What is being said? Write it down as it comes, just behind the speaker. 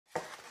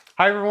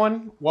Hi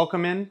everyone,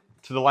 welcome in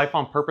to the Life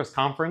on Purpose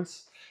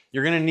conference.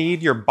 You're going to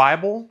need your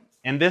Bible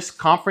and this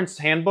conference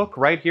handbook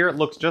right here. It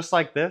looks just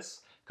like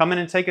this. Come in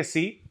and take a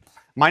seat.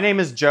 My name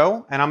is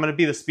Joe and I'm going to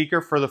be the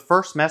speaker for the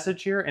first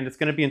message here, and it's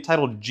going to be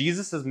entitled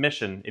Jesus'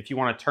 Mission if you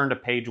want to turn to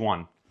page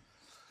 1.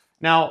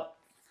 Now,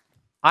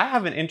 I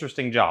have an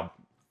interesting job.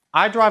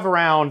 I drive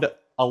around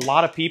a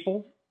lot of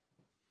people,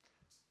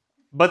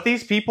 but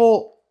these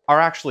people are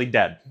actually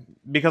dead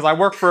because I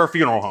work for a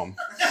funeral home.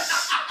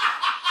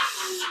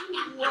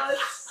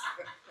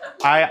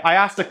 I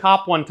asked a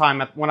cop one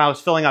time when I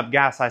was filling up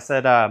gas, I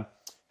said,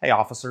 hey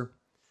officer,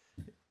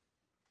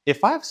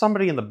 if I have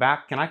somebody in the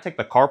back, can I take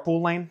the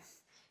carpool lane?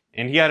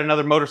 And he had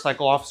another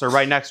motorcycle officer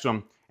right next to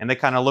him, and they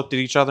kind of looked at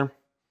each other.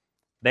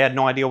 They had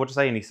no idea what to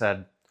say, and he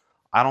said,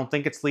 I don't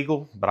think it's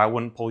legal, but I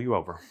wouldn't pull you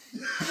over.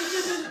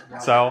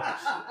 So,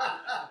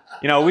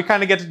 you know, we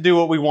kind of get to do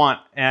what we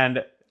want,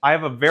 and I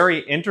have a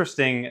very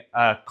interesting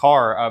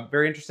car, a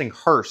very interesting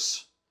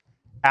hearse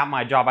at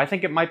my job. I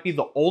think it might be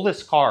the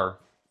oldest car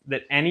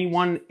that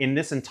anyone in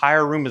this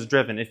entire room has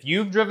driven. If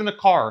you've driven a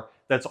car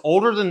that's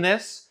older than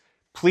this,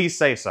 please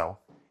say so.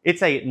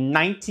 It's a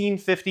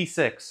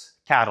 1956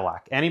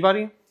 Cadillac.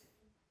 Anybody?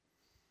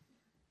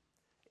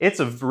 It's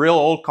a real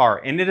old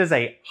car, and it is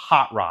a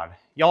hot rod.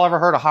 Y'all ever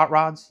heard of hot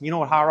rods? You know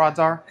what hot rods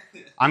are?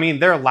 I mean,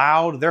 they're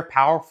loud, they're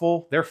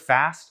powerful, they're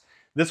fast.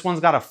 This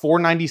one's got a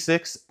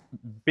 496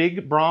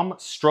 Big Brom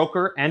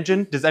stroker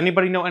engine. Does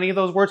anybody know any of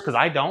those words? Because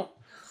I don't.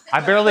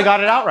 I barely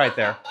got it out right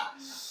there.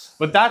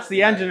 But that's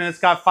the engine, and it's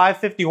got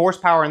 550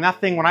 horsepower, and that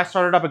thing, when I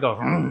start it up, it goes,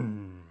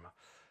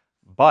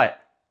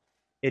 but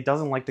it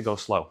doesn't like to go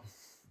slow.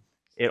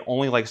 It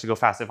only likes to go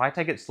fast. If I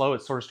take it slow,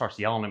 it sort of starts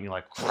yelling at me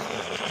like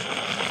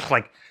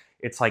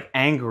it's like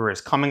anger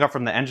is coming up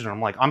from the engine.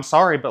 I'm like, I'm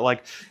sorry, but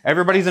like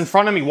everybody's in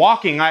front of me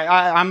walking.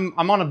 I'm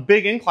on a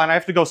big incline. I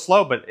have to go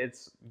slow, but it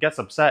gets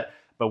upset.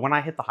 But when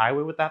I hit the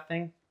highway with that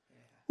thing,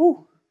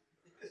 whew,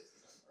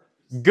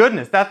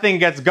 goodness, that thing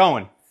gets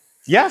going.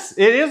 Yes,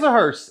 it is a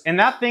hearse, and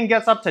that thing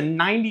gets up to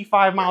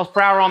 95 miles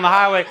per hour on the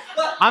highway.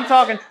 I'm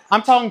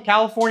talking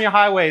California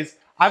highways.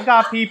 I've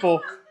got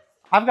people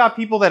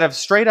that have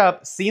straight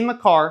up seen the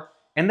car,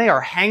 and they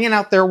are hanging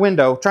out their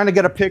window trying to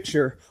get a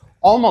picture,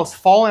 almost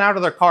falling out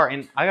of their car,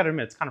 and I gotta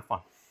admit, it's kind of fun.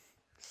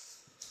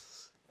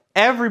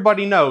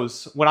 Everybody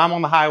knows when I'm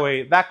on the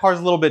highway, that car's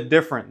a little bit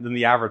different than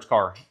the average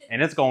car,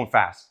 and it's going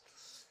fast.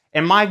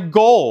 And my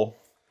goal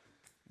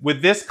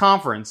with this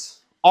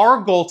conference,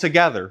 our goal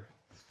together,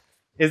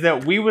 is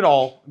that we would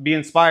all be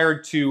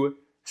inspired to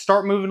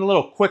start moving a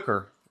little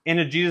quicker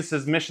into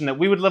Jesus' mission, that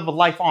we would live a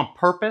life on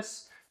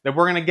purpose, that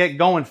we're going to get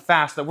going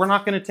fast, that we're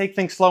not going to take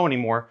things slow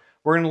anymore.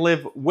 We're going to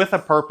live with a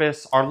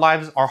purpose, our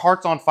lives, our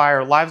hearts on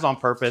fire, lives on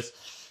purpose.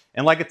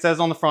 And like it says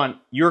on the front,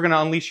 you're going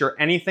to unleash your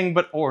anything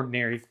but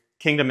ordinary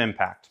kingdom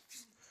impact.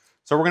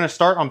 So we're going to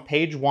start on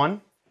page 1.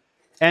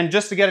 And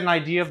just to get an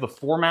idea of the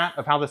format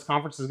of how this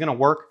conference is going to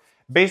work,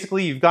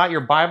 basically you've got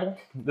your Bible.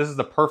 This is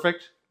the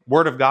perfect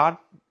Word of God,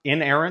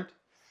 inerrant.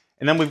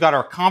 And then we've got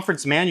our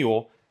conference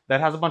manual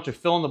that has a bunch of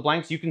fill in the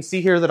blanks. You can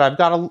see here that I've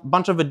got a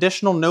bunch of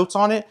additional notes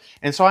on it.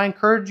 And so I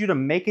encourage you to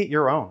make it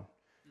your own.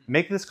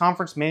 Make this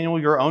conference manual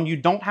your own. You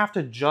don't have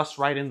to just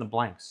write in the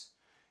blanks.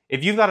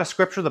 If you've got a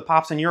scripture that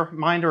pops in your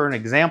mind, or an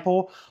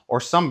example,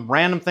 or some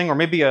random thing, or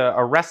maybe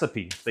a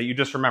recipe that you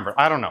just remembered,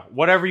 I don't know,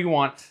 whatever you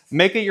want,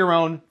 make it your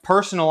own,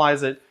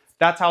 personalize it.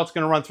 That's how it's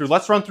going to run through.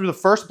 Let's run through the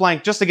first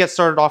blank just to get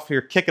started off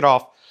here, kick it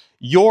off.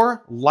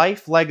 Your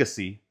life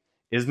legacy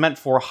is meant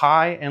for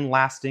high and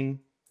lasting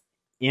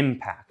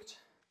impact.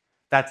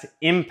 That's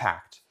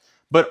impact.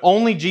 But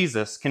only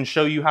Jesus can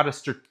show you how to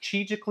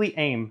strategically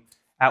aim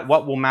at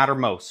what will matter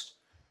most.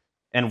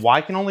 And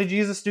why can only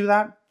Jesus do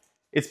that?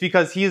 It's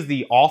because he is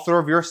the author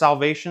of your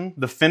salvation,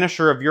 the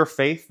finisher of your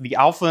faith, the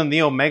Alpha and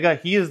the Omega.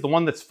 He is the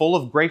one that's full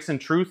of grace and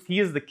truth.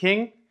 He is the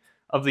King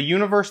of the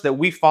universe that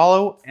we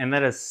follow and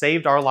that has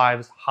saved our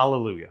lives.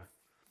 Hallelujah.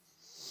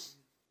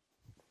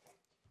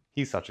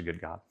 He's such a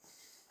good God.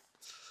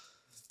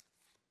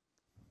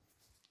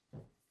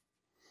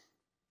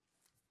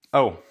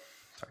 Oh,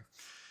 sorry.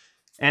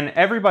 And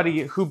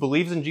everybody who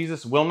believes in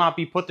Jesus will not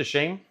be put to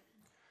shame.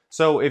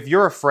 So if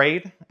you're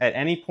afraid at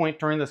any point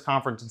during this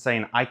conference and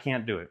saying, I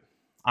can't do it,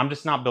 I'm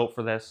just not built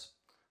for this,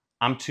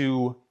 I'm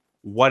too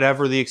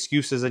whatever the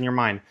excuse is in your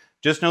mind,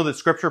 just know that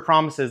Scripture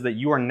promises that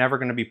you are never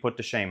going to be put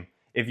to shame.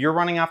 If you're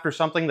running after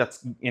something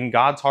that's in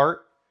God's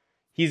heart,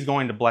 he's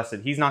going to bless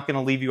it. He's not going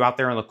to leave you out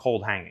there in the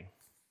cold hanging.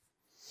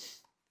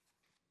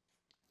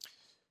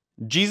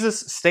 Jesus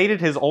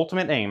stated his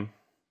ultimate aim,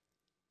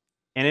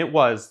 and it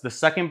was, the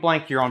second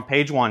blank here on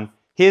page 1,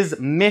 his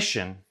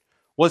mission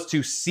was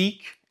to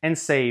seek and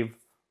save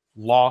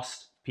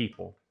lost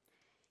people.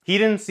 He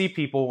didn't see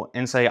people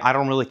and say, I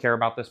don't really care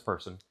about this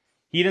person.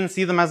 He didn't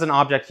see them as an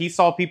object. He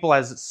saw people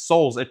as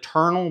souls,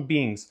 eternal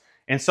beings.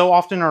 And so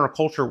often in our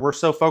culture, we're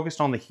so focused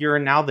on the here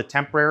and now, the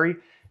temporary.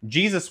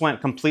 Jesus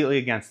went completely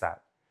against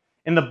that.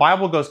 And the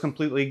Bible goes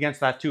completely against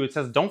that too. It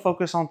says, don't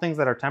focus on things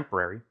that are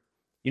temporary.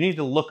 You need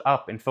to look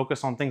up and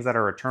focus on things that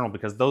are eternal,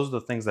 because those are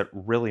the things that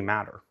really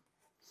matter.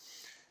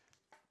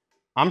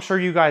 I'm sure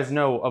you guys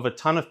know of a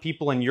ton of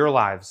people in your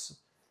lives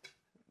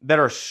that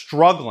are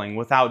struggling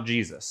without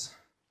Jesus.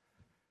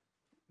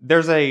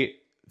 There's a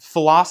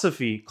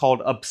philosophy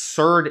called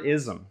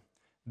absurdism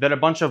that a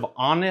bunch of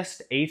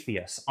honest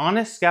atheists,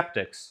 honest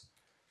skeptics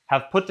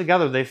have put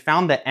together. They've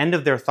found the end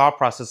of their thought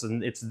process,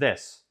 and it's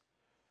this.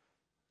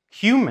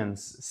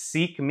 Humans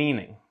seek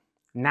meaning.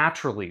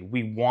 Naturally,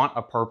 we want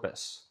a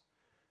purpose.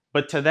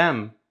 But to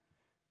them,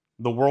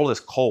 the world is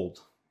cold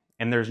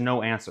and there's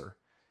no answer.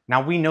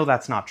 Now, we know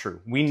that's not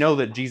true. We know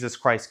that Jesus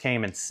Christ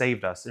came and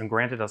saved us and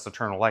granted us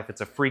eternal life.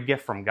 It's a free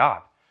gift from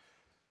God.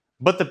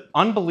 But the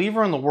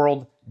unbeliever in the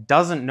world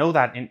doesn't know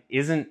that and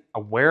isn't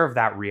aware of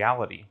that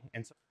reality.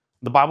 And so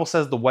the Bible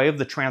says the way of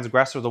the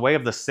transgressor, the way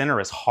of the sinner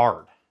is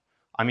hard.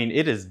 I mean,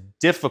 it is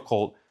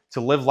difficult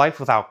to live life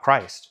without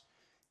Christ.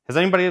 Has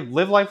anybody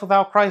lived life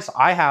without Christ?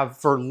 I have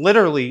for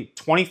literally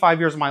 25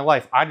 years of my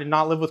life. I did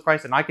not live with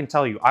Christ, and I can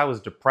tell you I was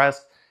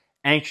depressed,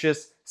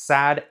 anxious,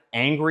 sad,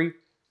 angry,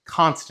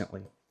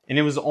 constantly. And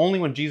it was only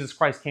when Jesus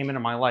Christ came into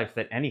my life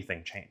that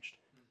anything changed.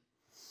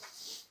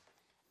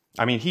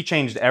 I mean, he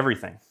changed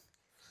everything.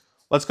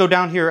 Let's go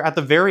down here at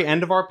the very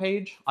end of our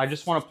page. I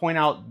just want to point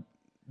out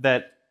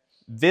that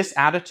this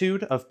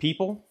attitude of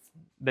people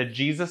that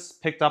Jesus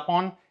picked up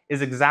on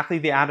is exactly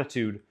the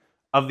attitude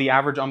of the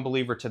average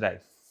unbeliever today.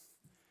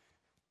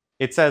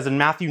 It says in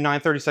Matthew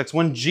 9:36,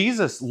 when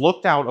Jesus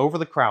looked out over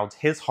the crowds,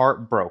 his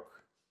heart broke.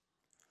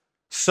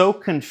 So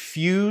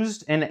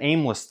confused and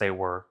aimless they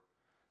were,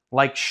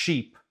 like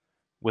sheep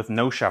with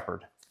no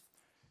shepherd.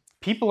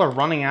 People are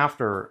running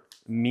after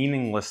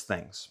meaningless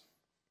things.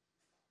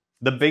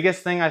 The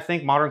biggest thing I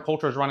think modern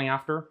culture is running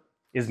after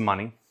is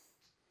money.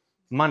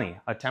 Money,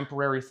 a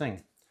temporary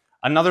thing.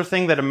 Another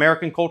thing that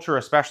American culture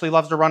especially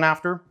loves to run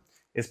after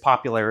is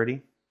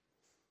popularity.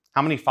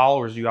 How many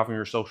followers do you have on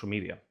your social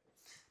media?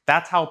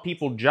 That's how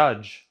people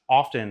judge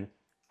often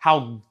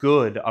how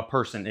good a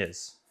person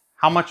is.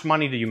 How much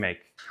money do you make?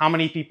 How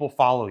many people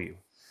follow you?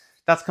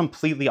 That's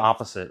completely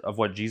opposite of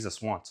what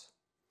Jesus wants.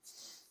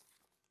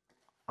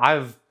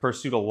 I've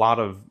pursued a lot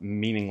of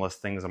meaningless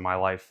things in my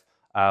life.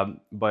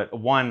 But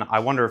one, I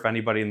wonder if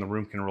anybody in the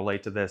room can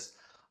relate to this.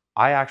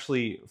 I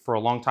actually, for a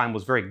long time,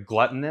 was very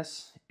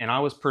gluttonous, and I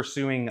was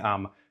pursuing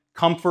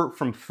comfort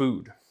from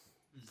food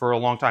for a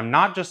long time.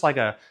 Not just like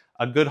a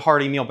good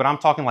hearty meal, but I'm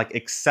talking like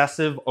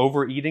excessive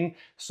overeating,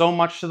 so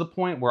much to the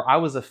point where I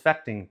was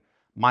affecting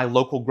my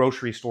local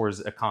grocery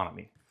store's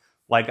economy.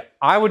 Like,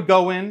 I would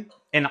go in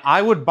and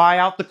I would buy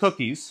out the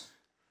cookies,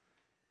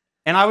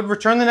 and I would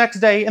return the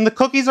next day and the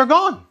cookies are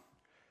gone.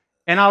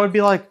 And I would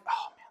be like,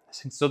 oh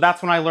man. So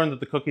that's when I learned that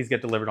the cookies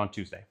get delivered on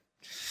Tuesday.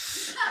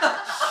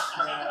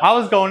 I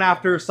was going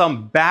after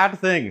some bad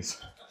things.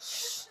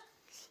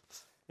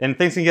 And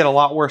things can get a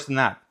lot worse than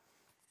that.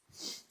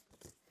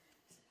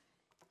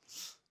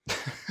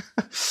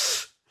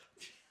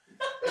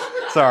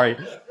 Sorry.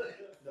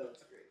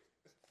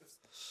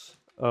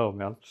 Oh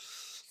man.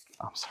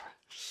 I'm sorry.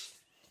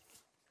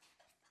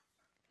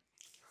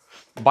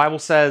 The Bible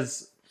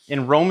says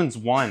in Romans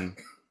 1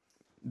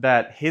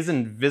 that his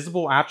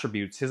invisible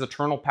attributes, his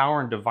eternal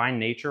power and divine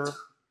nature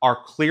are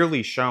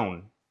clearly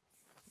shown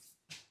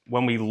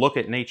when we look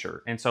at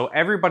nature. And so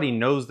everybody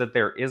knows that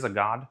there is a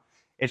God.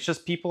 It's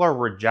just people are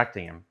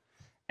rejecting him.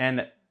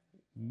 And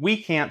we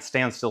can't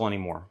stand still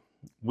anymore.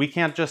 We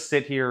can't just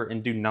sit here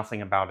and do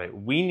nothing about it.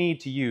 We need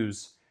to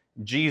use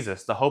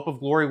Jesus, the hope of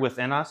glory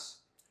within us,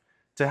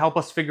 to help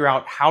us figure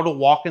out how to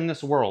walk in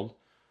this world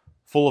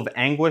full of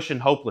anguish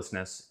and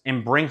hopelessness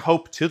and bring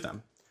hope to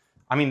them.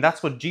 I mean,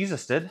 that's what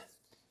Jesus did.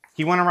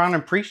 He went around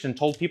and preached and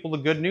told people the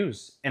good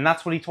news. And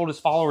that's what he told his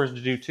followers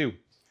to do too.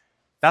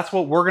 That's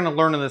what we're going to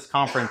learn in this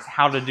conference,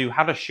 how to do,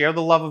 how to share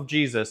the love of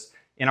Jesus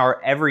in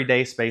our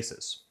everyday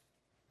spaces.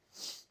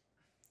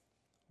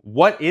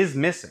 What is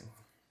missing?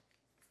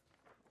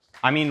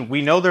 I mean,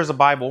 we know there's a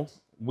Bible.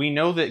 We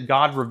know that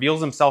God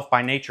reveals himself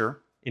by nature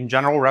in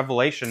general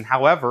revelation.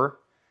 However,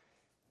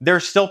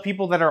 there's still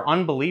people that are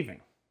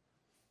unbelieving.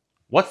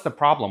 What's the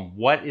problem?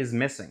 What is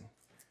missing?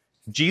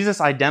 Jesus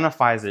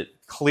identifies it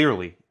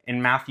clearly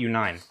in Matthew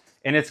 9.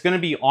 And it's going to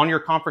be on your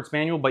conference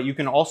manual, but you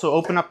can also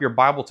open up your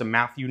Bible to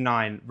Matthew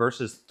 9,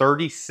 verses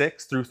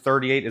 36 through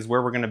 38 is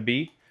where we're going to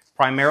be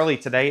primarily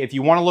today. If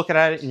you want to look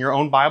at it in your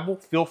own Bible,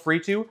 feel free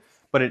to,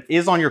 but it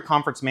is on your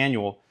conference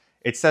manual.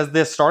 It says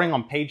this, starting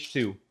on page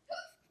 2.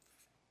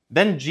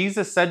 Then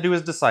Jesus said to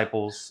his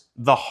disciples,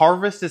 "The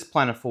harvest is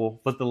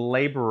plentiful, but the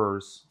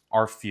laborers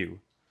are few.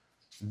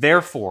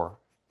 Therefore,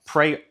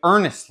 pray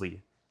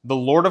earnestly the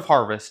Lord of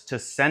harvest to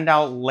send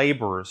out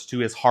laborers to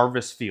his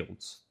harvest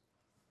fields."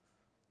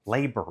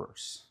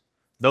 Laborers.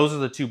 Those are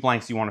the two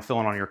blanks you want to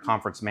fill in on your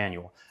conference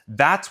manual.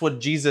 That's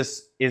what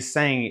Jesus is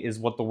saying is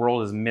what the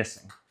world is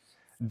missing.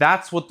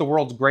 That's what the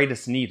world's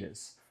greatest need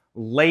is.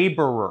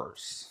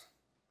 Laborers.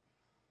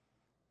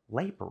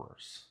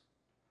 Laborers.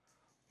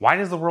 Why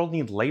does the world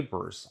need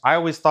laborers? I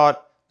always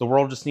thought the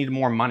world just needed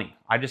more money.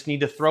 I just need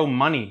to throw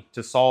money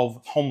to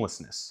solve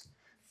homelessness.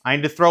 I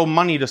need to throw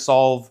money to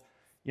solve,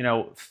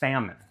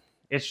 famine.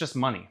 It's just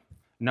money.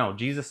 No,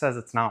 Jesus says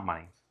it's not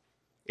money.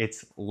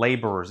 It's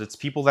laborers. It's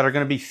people that are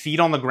going to be feet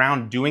on the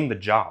ground doing the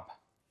job.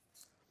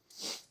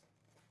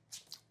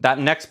 That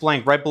next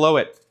blank right below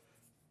it,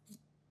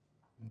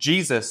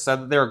 Jesus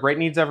said that there are great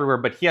needs everywhere,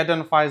 but he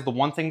identifies the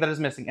one thing that is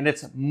missing, and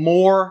it's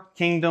more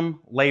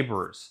kingdom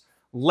laborers.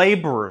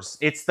 Laborers.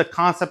 It's the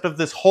concept of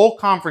this whole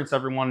conference,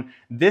 everyone.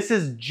 This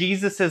is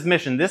Jesus's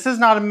mission. This is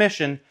not a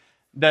mission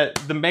that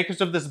the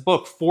makers of this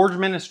book, Forge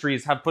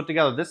Ministries, have put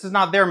together. This is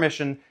not their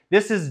mission.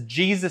 This is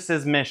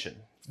Jesus's mission.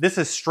 This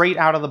is straight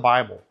out of the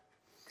Bible.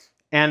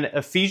 And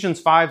Ephesians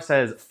 5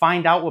 says,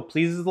 find out what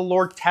pleases the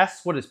Lord,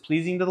 test what is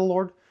pleasing to the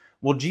Lord.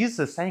 Well,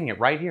 Jesus is saying it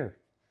right here.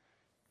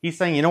 He's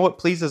saying, you know what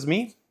pleases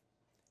me?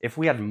 If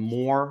we had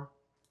more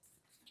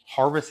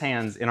harvest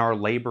hands in our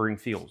laboring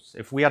fields,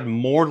 if we had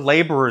more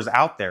laborers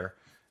out there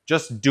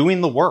just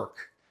doing the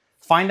work,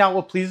 find out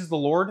what pleases the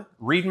Lord,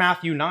 read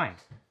Matthew 9.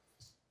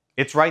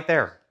 It's right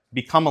there.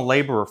 Become a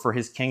laborer for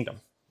his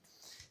kingdom.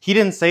 He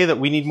didn't say that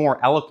we need more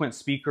eloquent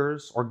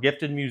speakers or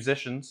gifted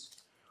musicians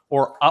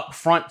or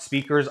upfront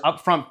speakers,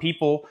 upfront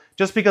people.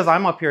 Just because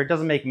I'm up here, it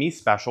doesn't make me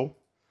special.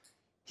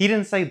 He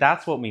didn't say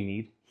that's what we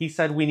need. He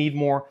said we need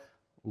more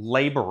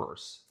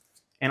laborers.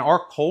 And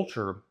our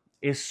culture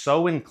is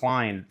so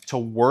inclined to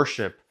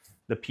worship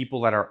the people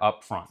that are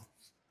up front.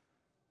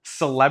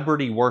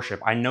 Celebrity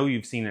worship. I know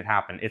you've seen it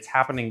happen. It's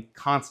happening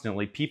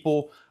constantly.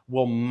 People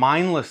will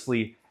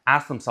mindlessly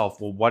ask themselves,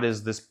 well, what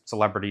is this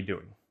celebrity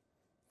doing?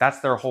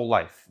 That's their whole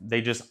life. They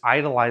just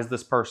idolize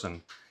this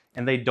person.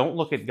 And they don't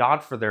look at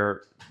God to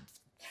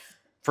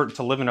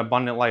live an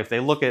abundant life. They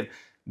look at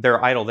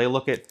their idol. They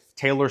look at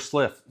Taylor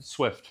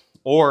Swift.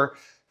 Or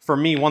for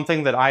me, one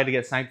thing that I had to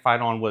get sanctified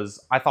on was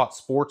I thought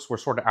sports were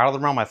sort of out of the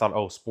realm. I thought,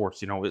 oh,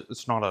 sports,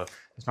 it's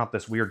not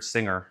this weird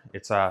singer.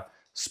 It's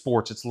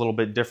sports. It's a little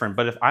bit different.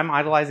 But if I'm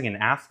idolizing an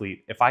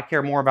athlete, if I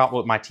care more about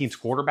what my team's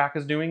quarterback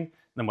is doing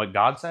than what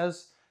God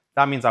says,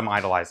 that means I'm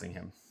idolizing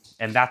him.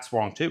 And that's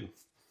wrong too.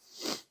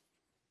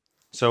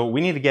 So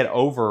we need to get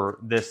over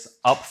this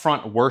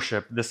upfront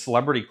worship, this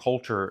celebrity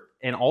culture,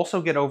 and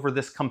also get over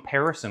this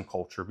comparison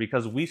culture,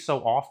 because we so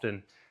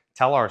often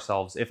tell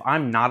ourselves, if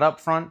I'm not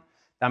upfront,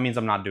 that means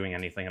I'm not doing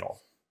anything at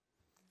all.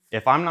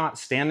 If I'm not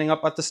standing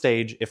up at the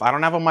stage, if I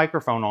don't have a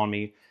microphone on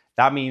me,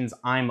 that means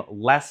I'm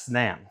less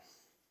than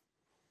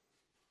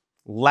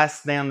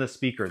the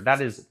speaker.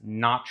 That is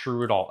not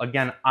true at all.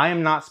 Again, I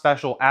am not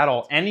special at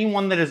all.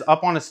 Anyone that is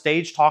up on a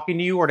stage talking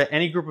to you or to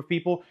any group of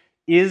people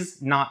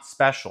is not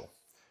special.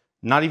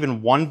 Not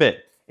even one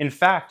bit. In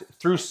fact,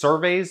 through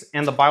surveys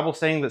and the Bible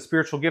saying that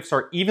spiritual gifts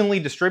are evenly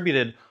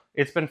distributed,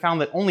 it's been found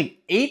that only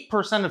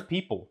 8% of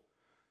people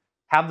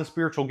have the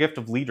spiritual gift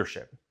of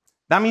leadership.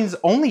 That means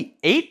only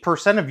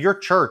 8% of your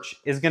church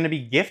is going to be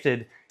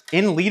gifted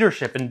in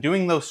leadership and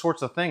doing those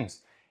sorts of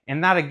things.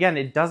 And that, again,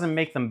 it doesn't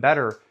make them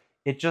better.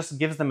 It just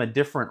gives them a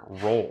different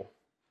role.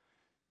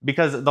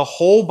 Because the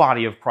whole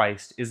body of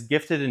Christ is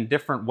gifted in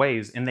different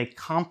ways and they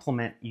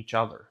complement each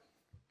other.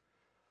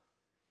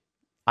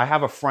 I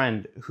have a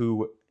friend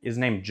who is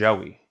named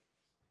Joey.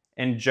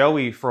 And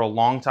Joey, for a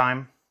long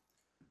time,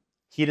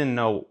 he didn't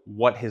know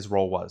what his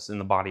role was in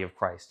the body of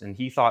Christ. And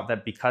he thought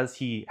that because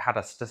he had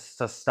a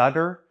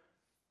stutter,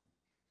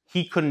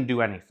 he couldn't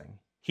do anything.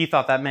 He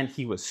thought that meant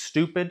he was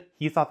stupid.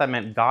 He thought that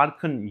meant God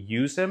couldn't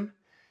use him.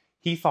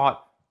 He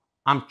thought,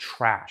 I'm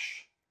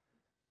trash.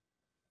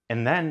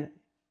 And then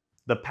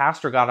the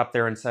pastor got up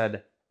there and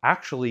said,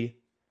 actually,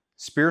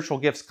 spiritual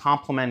gifts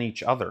complement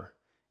each other.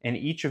 And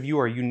each of you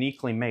are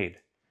uniquely made.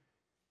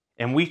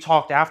 And we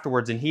talked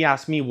afterwards and he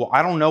asked me, well,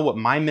 I don't know what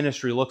my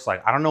ministry looks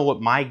like. I don't know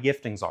what my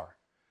giftings are.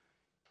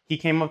 He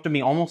came up to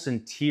me almost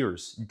in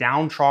tears,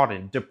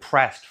 downtrodden,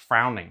 depressed,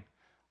 frowning.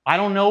 I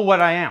don't know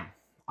what I am.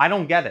 I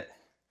don't get it.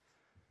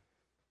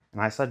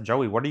 And I said,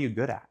 Joey, what are you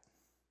good at?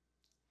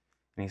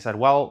 And he said,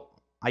 well,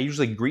 I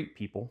usually greet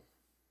people.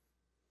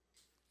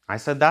 I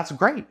said, that's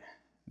great.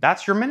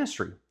 That's your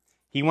ministry.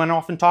 He went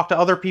off and talked to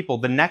other people.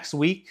 The next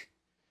week,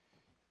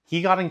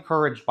 he got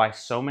encouraged by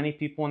so many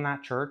people in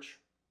that church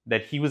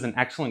that he was an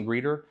excellent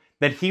greeter,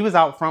 that he was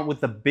out front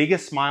with the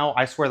biggest smile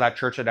I swear that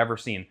church had ever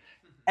seen.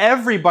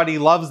 Everybody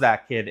loves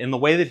that kid in the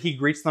way that he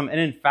greets them. And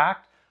in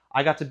fact,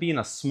 I got to be in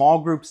a small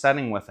group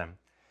setting with him.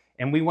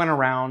 And we went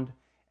around,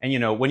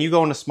 and when you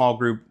go in a small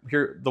group,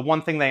 here, the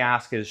one thing they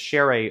ask is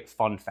share a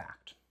fun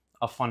fact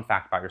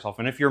about yourself.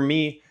 And if you're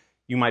me,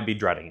 you might be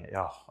dreading it.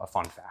 Oh, a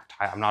fun fact.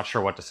 I'm not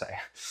sure what to say.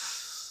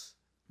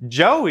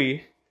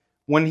 Joey,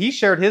 when he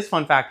shared his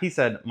fun fact, he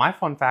said, my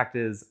fun fact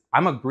is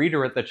I'm a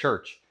greeter at the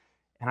church.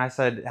 And I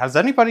said, has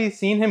anybody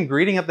seen him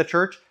greeting at the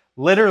church?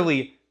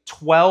 Literally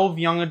 12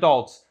 young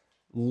adults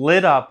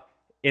lit up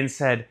and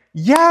said,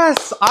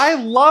 yes, I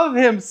love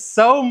him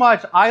so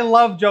much. I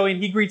love Joey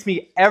and he greets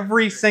me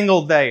every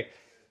single day.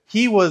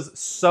 He was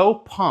so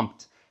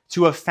pumped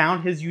to have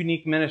found his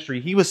unique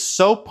ministry. He was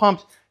so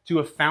pumped to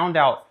have found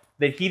out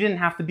that he didn't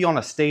have to be on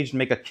a stage to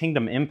make a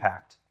kingdom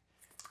impact.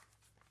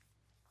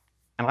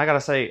 And I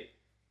gotta say,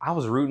 I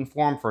was rooting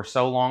for him for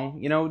so long.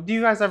 Do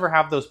you guys ever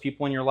have those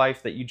people in your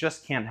life that you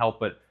just can't help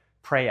but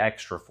pray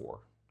extra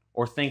for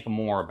or think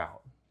more about?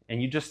 And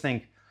you just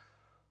think,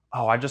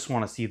 oh, I just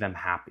want to see them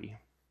happy.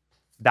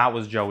 That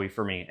was Joey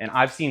for me. And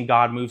I've seen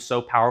God move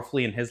so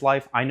powerfully in his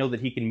life. I know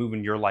that he can move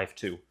in your life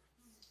too.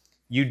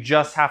 You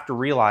just have to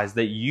realize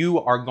that you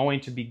are going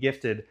to be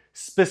gifted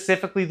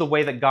specifically the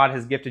way that God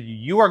has gifted you.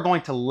 You are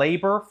going to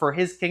labor for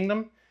his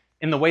kingdom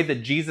in the way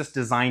that Jesus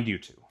designed you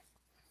to.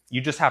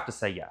 You just have to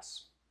say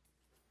yes.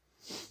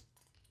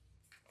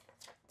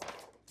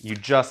 You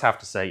just have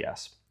to say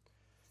yes.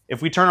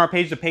 If we turn our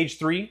page to page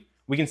 3,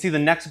 we can see the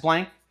next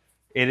blank.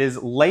 It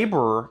is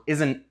laborer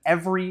is an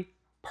every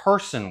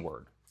person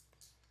word.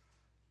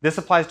 This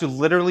applies to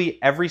literally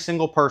every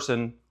single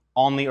person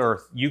on the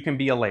earth. You can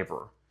be a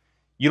laborer.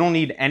 You don't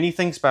need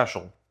anything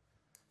special.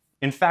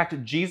 In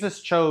fact, Jesus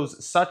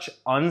chose such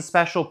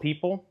unspecial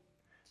people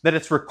that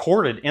it's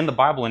recorded in the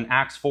Bible in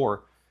Acts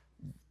 4.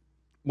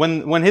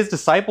 When his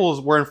disciples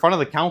were in front of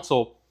the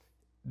council,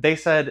 they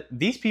said,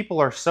 these people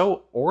are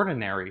so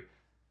ordinary,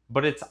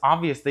 but it's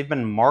obvious they've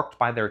been marked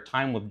by their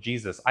time with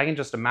Jesus. I can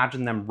just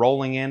imagine them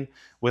rolling in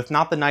with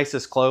not the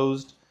nicest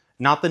clothes,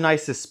 not the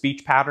nicest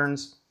speech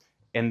patterns,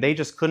 and they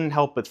just couldn't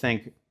help but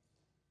think,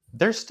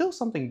 there's still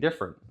something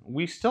different.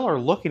 We still are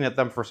looking at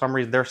them for some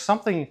reason. There's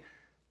something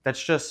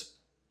that's just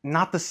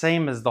not the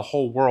same as the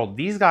whole world.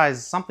 These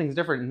guys, something's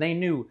different, and they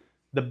knew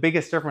the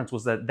biggest difference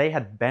was that they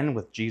had been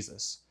with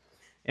Jesus.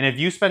 And if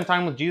you spend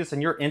time with Jesus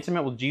and you're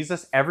intimate with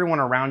Jesus, everyone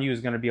around you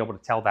is going to be able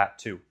to tell that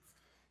too.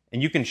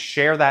 And you can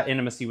share that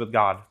intimacy with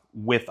God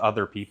with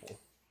other people.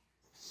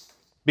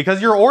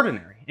 Because you're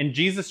ordinary, and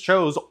Jesus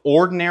chose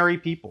ordinary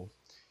people.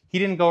 He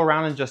didn't go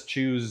around and just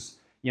choose,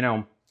 he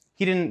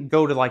didn't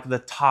go to like the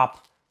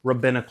top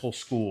rabbinical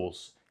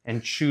schools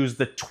and choose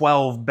the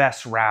 12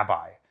 best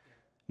rabbi.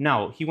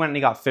 No, he went and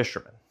he got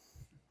fishermen,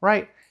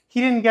 right?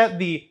 He didn't get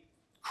the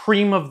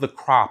cream of the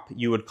crop,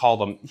 you would call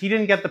them. He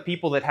didn't get the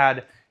people that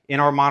had, in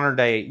our modern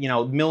day,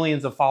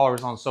 millions of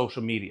followers on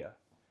social media.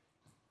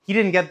 He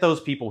didn't get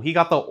those people. He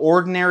got the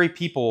ordinary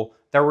people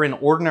that were in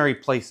ordinary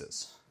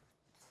places.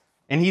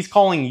 And he's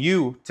calling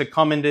you to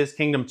come into his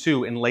kingdom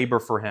too and labor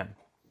for him.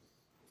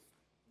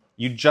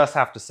 You just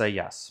have to say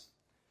yes.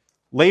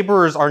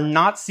 Laborers are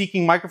not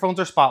seeking microphones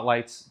or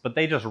spotlights, but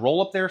they just roll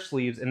up their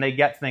sleeves and they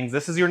get things.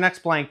 This is your next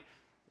blank.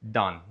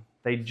 Done.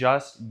 They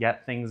just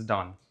get things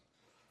done.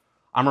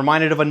 I'm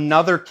reminded of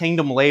another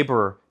kingdom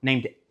laborer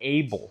named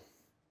Abel.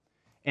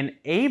 And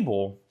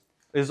Abel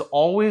is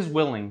always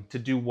willing to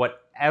do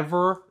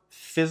whatever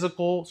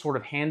physical sort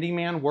of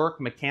handyman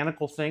work,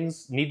 mechanical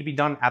things need to be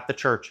done at the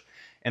church.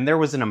 And there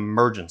was an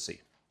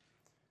emergency.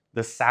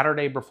 The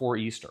Saturday before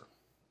Easter.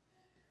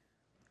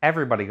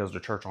 Everybody goes to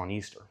church on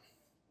Easter.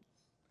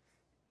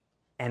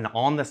 And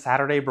on the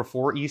Saturday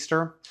before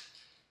Easter,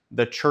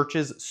 the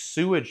church's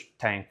sewage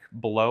tank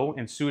below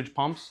and sewage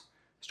pumps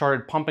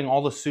started pumping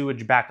all the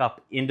sewage back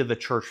up into the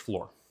church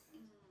floor.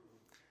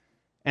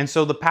 And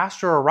so the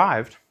pastor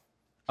arrived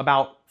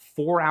about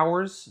 4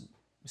 hours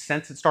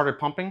since it started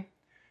pumping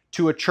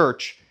to a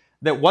church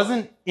that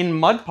wasn't in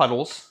mud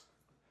puddles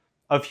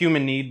of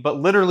human need, but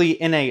literally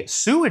in a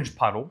sewage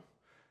puddle.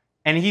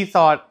 And he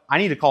thought, I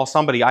need to call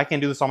somebody. I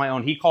can't do this on my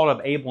own. He called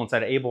up Abel and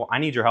said, Abel, I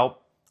need your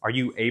help. Are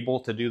you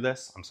able to do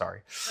this? I'm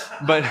sorry.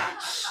 But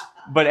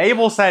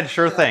Abel said,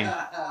 sure thing.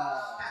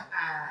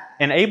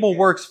 And Abel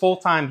works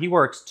full-time. He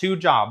works 2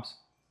 jobs.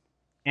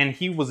 And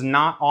he was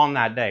not on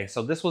that day.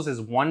 So this was his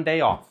one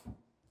day off.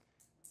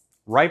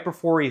 Right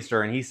before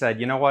Easter. And he said,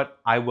 you know what?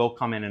 I will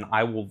come in and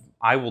I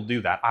will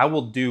do that. I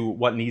will do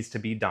what needs to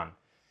be done.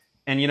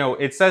 And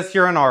it says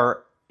here in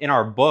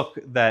our book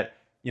that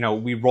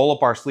we roll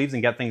up our sleeves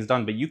and get things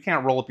done, but you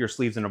can't roll up your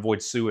sleeves and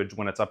avoid sewage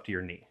when it's up to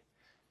your knee.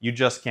 You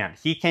just can't.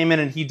 He came in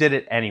and he did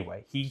it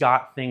anyway. He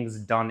got things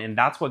done, and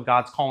that's what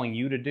God's calling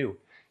you to do.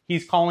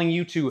 He's calling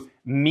you to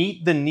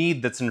meet the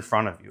need that's in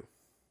front of you.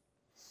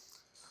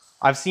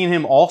 I've seen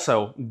him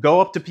also go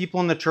up to people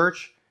in the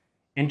church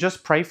and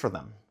just pray for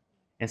them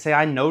and say,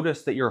 I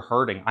notice that you're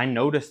hurting. I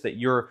notice that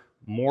you're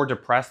more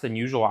depressed than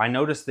usual. I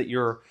notice that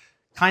you're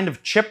kind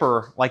of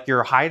chipper, like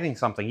you're hiding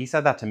something. He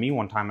said that to me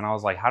one time, and I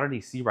was like, how did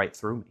he see right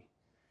through me?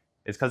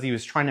 It's because he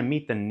was trying to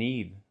meet the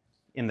need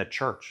in the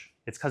church.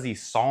 It's because he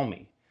saw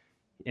me,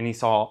 and he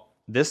saw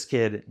this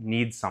kid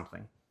needs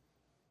something.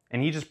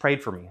 And he just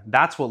prayed for me.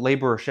 That's what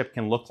laborership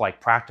can look like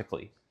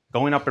practically.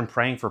 Going up and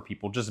praying for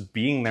people, just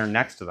being there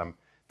next to them.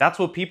 That's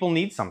what people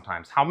need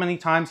sometimes. How many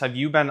times have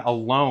you been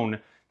alone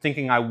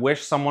thinking, I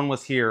wish someone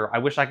was here. I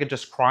wish I could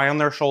just cry on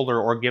their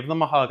shoulder or give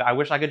them a hug. I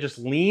wish I could just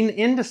lean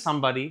into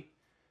somebody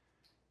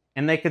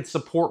and they could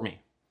support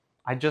me.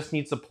 I just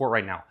need support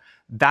right now.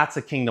 That's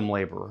a kingdom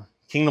laborer.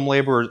 Kingdom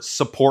laborers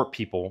support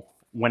people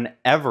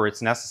whenever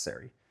it's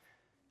necessary.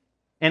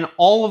 And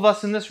all of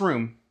us in this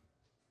room,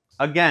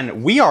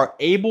 again, we are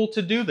able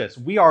to do this.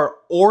 We are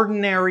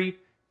ordinary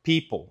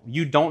people.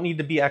 You don't need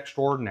to be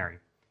extraordinary.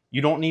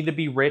 You don't need to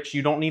be rich.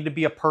 You don't need to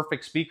be a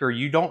perfect speaker.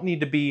 You don't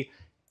need to be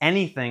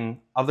anything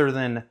other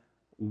than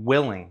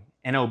willing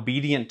and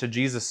obedient to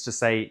Jesus to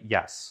say,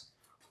 yes,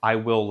 I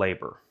will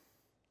labor.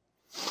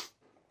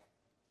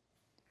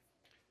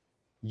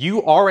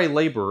 You are a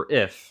laborer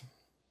if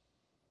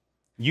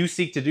you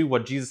seek to do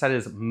what Jesus said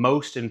is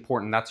most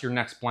important. That's your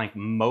next blank,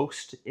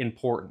 most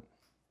important.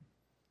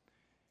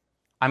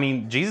 I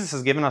mean, Jesus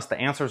has given us the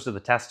answers to the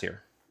test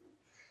here.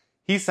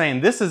 He's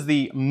saying this is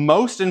the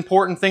most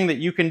important thing that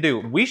you can do.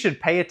 We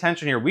should pay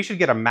attention here. We should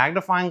get a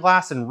magnifying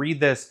glass and read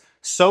this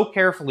so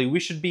carefully. We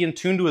should be in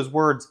tune to his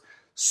words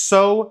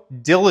so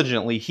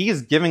diligently. He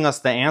is giving us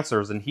the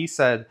answers, and he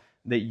said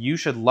that you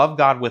should love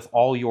God with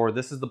all your,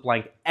 this is the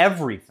blank,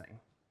 everything.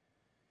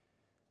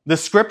 The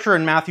scripture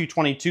in Matthew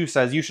 22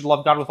 says you should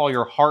love God with all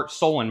your heart,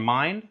 soul, and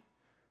mind.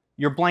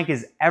 Your blank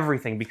is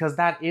everything, because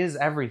that is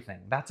everything.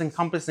 That's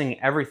encompassing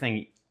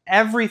everything.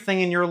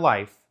 Everything in your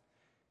life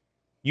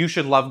you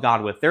should love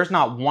God with. There's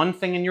not one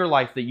thing in your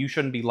life that you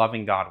shouldn't be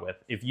loving God with.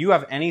 If you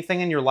have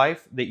anything in your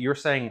life that you're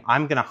saying,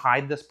 I'm going to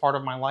hide this part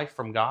of my life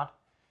from God,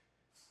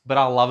 but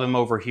I'll love him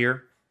over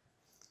here,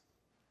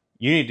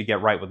 you need to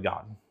get right with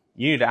God.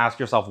 You need to ask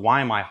yourself,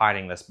 why am I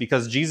hiding this?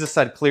 Because Jesus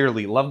said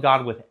clearly, love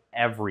God with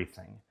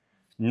everything,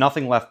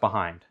 nothing left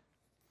behind.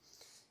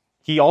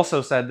 He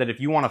also said that if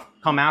you want to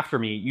come after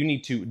me, you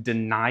need to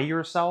deny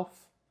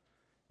yourself,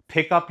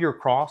 pick up your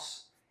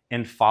cross,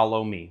 and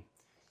follow me.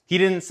 He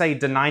didn't say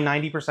deny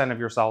 90% of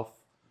yourself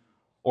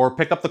or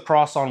pick up the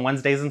cross on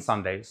Wednesdays and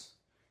Sundays.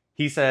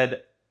 He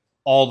said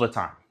all the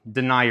time,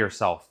 deny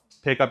yourself,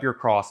 pick up your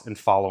cross, and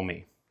follow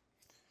me.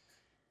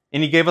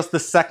 And he gave us the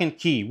second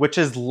key, which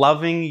is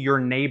loving your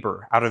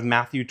neighbor, out of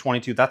Matthew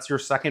 22. That's your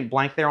second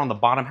blank there on the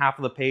bottom half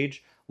of the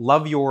page.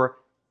 Love your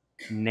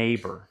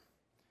neighbor.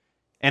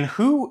 And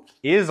who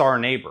is our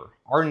neighbor?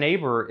 Our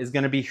neighbor is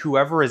going to be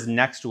whoever is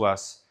next to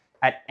us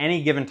at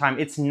any given time.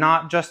 It's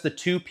not just the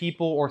 2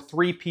 people or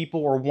 3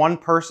 people or 1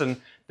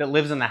 person that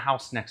lives in the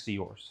house next to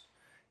yours.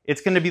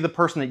 It's going to be the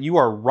person that you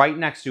are right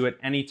next to at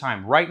any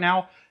time. Right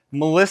now,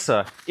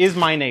 Melissa is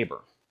my neighbor.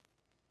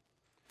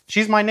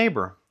 She's my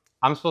neighbor.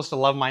 I'm supposed to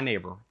love my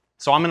neighbor.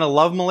 So I'm going to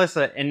love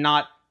Melissa and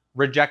not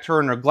reject her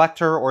or neglect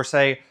her or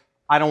say,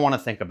 I don't want to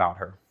think about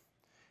her.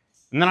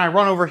 And then I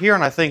run over here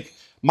and I think,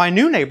 my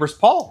new neighbor's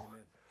Paul.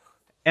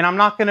 And I'm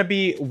not going to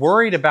be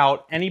worried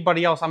about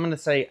anybody else. I'm going to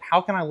say, how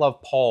can I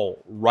love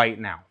Paul right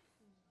now?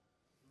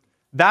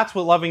 That's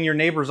what loving your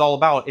neighbor is all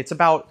about. It's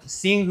about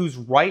seeing who's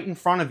right in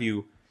front of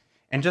you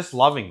and just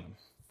loving them.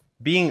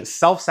 Being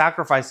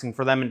self-sacrificing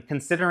for them and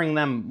considering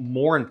them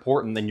more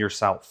important than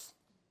yourself.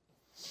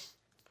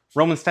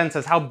 Romans 10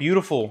 says, how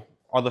beautiful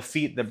are the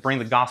feet that bring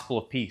the gospel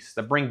of peace,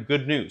 that bring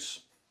good news.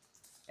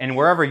 And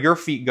wherever your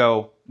feet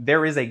go,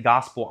 there is a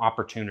gospel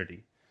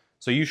opportunity.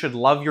 So you should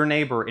love your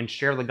neighbor and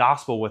share the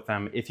gospel with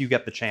them if you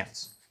get the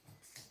chance.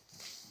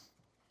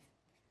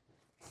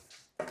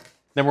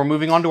 Then we're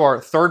moving on to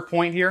our third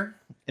point here,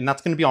 and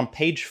that's going to be on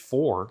page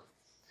 4.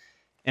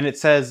 And it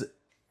says,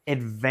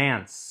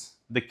 advance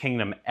the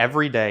kingdom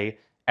every day,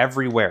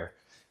 everywhere.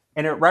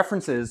 And it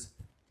references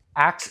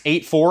Acts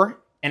 8:4,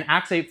 and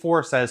Acts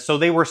 8:4 says, so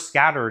they were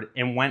scattered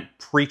and went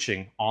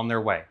preaching on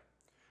their way.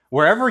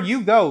 Wherever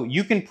you go,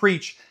 you can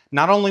preach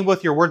not only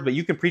with your words, but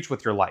you can preach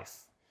with your life.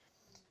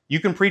 You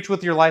can preach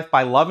with your life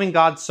by loving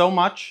God so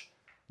much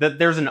that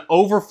there's an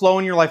overflow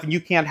in your life and you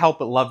can't help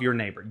but love your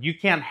neighbor. You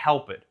can't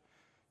help it.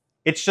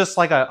 It's just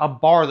like a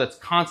bar that's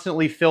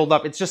constantly filled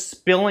up. It's just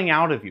spilling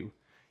out of you.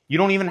 You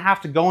don't even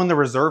have to go in the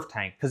reserve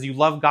tank because you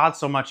love God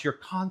so much. You're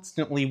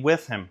constantly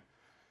with him.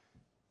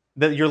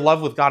 That your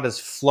love with God is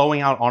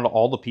flowing out onto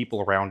all the people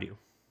around you.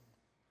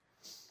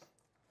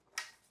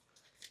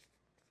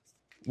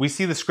 We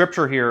see the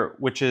scripture here,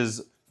 which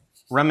is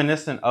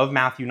reminiscent of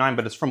Matthew 9,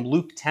 but it's from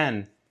Luke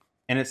 10.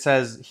 And it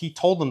says, he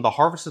told them, the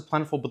harvest is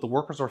plentiful, but the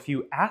workers are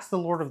few. Ask the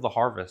Lord of the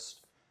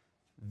harvest,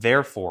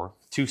 therefore,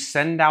 to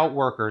send out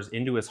workers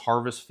into his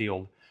harvest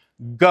field.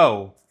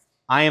 Go,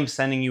 I am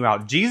sending you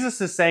out. Jesus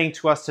is saying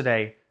to us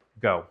today,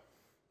 go.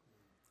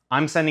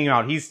 I'm sending you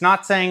out. He's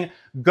not saying,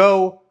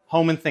 go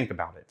home and think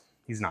about it.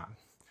 He's not.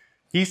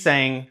 He's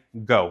saying,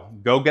 go.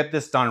 Go get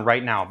this done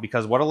right now.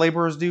 Because what do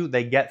laborers do?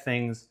 They get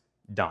things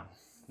done.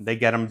 They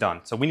get them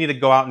done. So we need to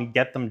go out and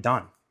get them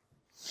done.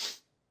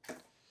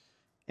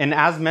 And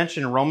as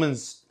mentioned,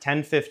 Romans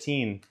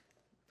 10:15,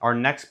 our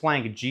next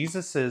blank,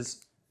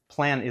 Jesus's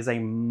plan is a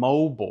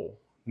mobile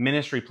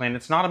ministry plan.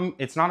 It's not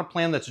a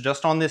plan that's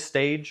just on this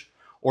stage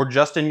or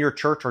just in your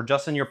church or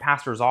just in your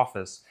pastor's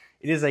office.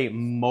 It is a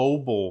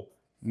mobile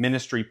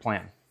ministry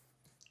plan.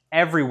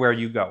 Everywhere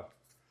you go.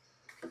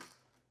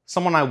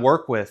 Someone I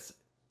work with,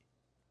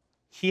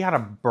 he had a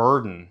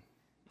burden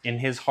in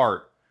his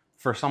heart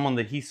for someone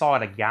that he saw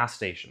at a gas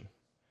station.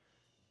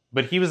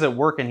 But he was at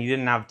work and he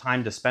didn't have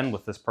time to spend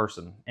with this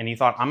person. And he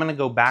thought, I'm going to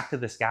go back to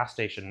this gas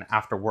station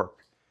after work.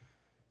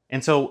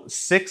 And so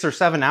 6 or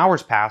 7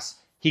 hours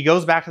pass. He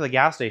goes back to the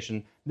gas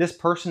station. This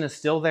person is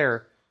still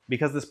there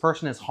because this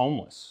person is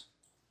homeless.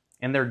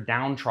 And they're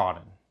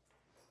downtrodden.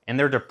 And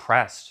they're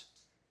depressed.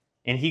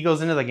 And he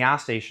goes into the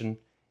gas station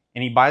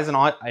and he buys an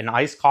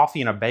iced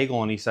coffee and a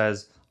bagel and he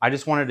says, I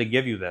just wanted to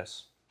give you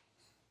this.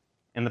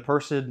 And the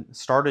person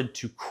started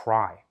to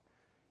cry.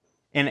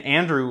 And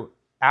Andrew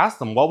asked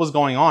them what was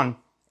going on,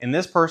 and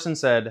this person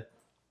said,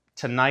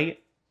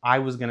 tonight I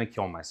was going to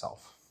kill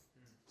myself.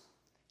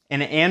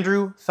 And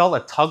Andrew felt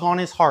a tug on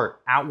his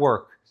heart at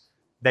work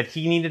that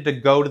he needed to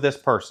go to this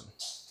person.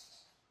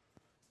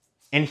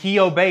 And he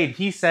obeyed.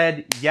 He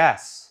said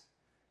yes.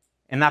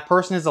 And that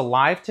person is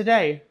alive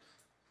today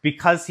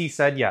because he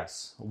said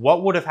yes.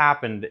 What would have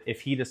happened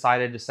if he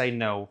decided to say,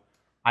 no,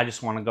 I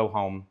just want to go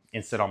home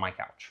and sit on my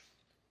couch?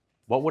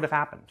 What would have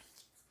happened?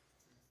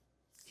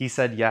 He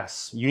said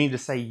yes. You need to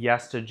say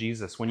yes to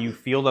Jesus. When you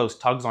feel those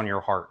tugs on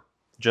your heart,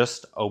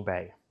 just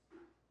obey.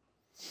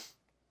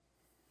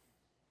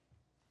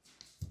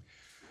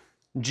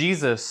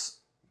 Jesus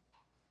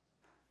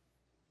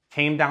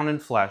came down in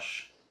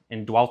flesh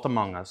and dwelt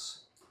among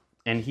us,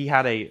 and he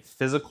had a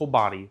physical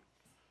body,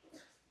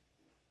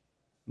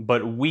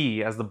 but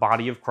we, as the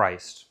body of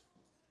Christ,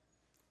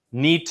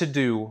 need to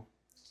do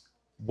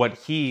what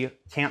he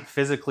can't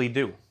physically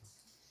do.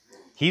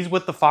 He's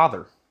with the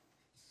Father.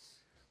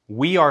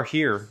 We are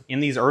here in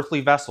these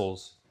earthly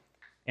vessels,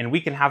 and we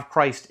can have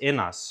Christ in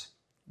us,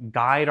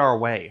 guide our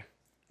way.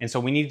 And so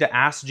we need to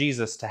ask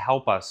Jesus to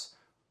help us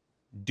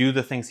do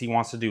the things he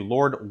wants to do.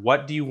 Lord,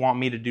 what do you want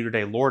me to do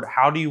today? Lord,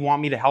 how do you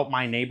want me to help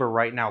my neighbor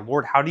right now?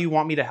 Lord, how do you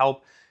want me to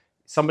help?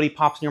 Somebody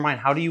pops in your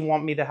mind. How do you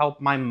want me to help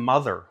my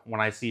mother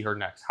when I see her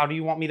next? How do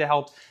you want me to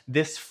help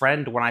this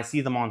friend when I see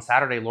them on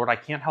Saturday? Lord, I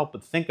can't help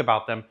but think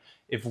about them.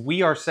 If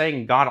we are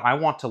saying, God, I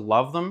want to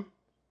love them,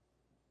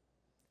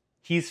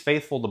 he's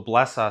faithful to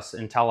bless us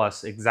and tell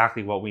us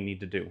exactly what we need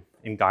to do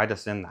and guide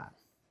us in that.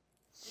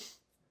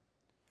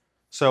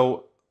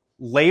 So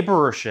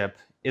laborership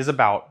is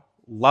about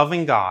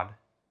loving God,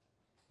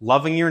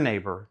 loving your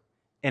neighbor,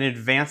 and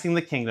advancing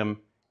the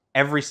kingdom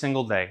every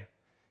single day.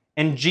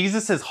 And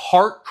Jesus'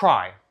 heart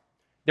cry,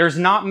 there's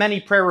not many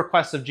prayer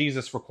requests of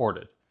Jesus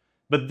recorded,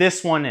 but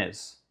this one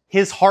is.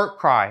 His heart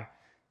cry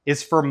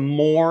is for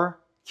more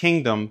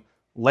kingdom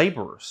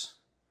laborers.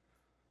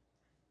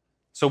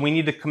 So we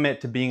need to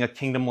commit to being a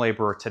kingdom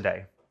laborer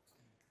today.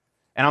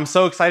 And I'm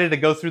so excited to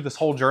go through this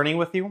whole journey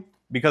with you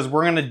because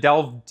we're going to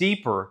delve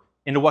deeper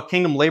into what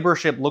kingdom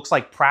laborership looks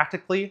like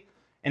practically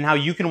and how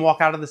you can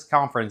walk out of this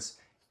conference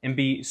and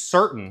be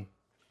certain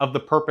of the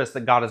purpose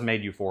that God has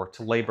made you for,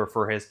 to labor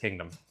for his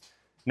kingdom.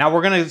 Now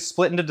we're going to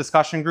split into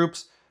discussion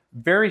groups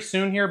very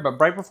soon here, but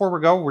right before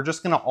we go, we're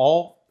just going to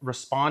all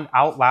respond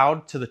out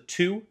loud to the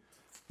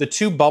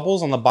two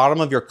bubbles on the bottom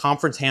of your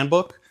conference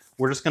handbook.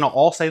 We're just going to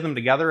all say them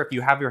together if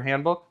you have your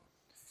handbook.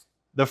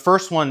 The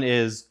first one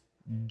is,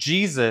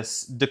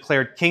 Jesus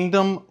declared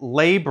kingdom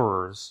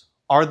laborers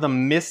are the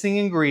missing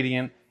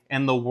ingredient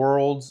and the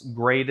world's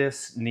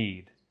greatest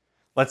need.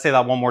 Let's say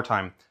that one more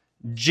time.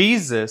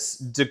 Jesus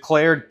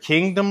declared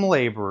kingdom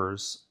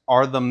laborers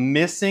are the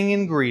missing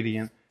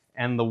ingredient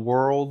and the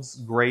world's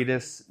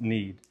greatest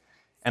need.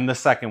 And the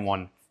second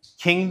one,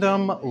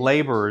 kingdom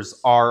laborers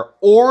are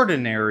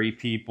ordinary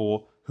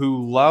people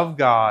who love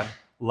God,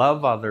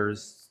 love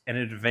others, and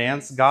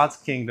advance God's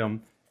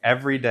kingdom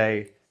every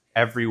day,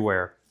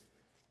 everywhere.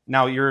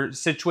 Now you're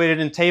situated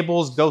in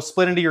tables. Go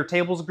split into your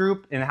tables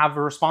group and have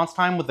a response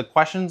time with the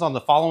questions on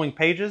the following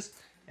pages,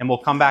 and we'll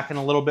come back in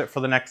a little bit for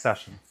the next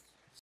session.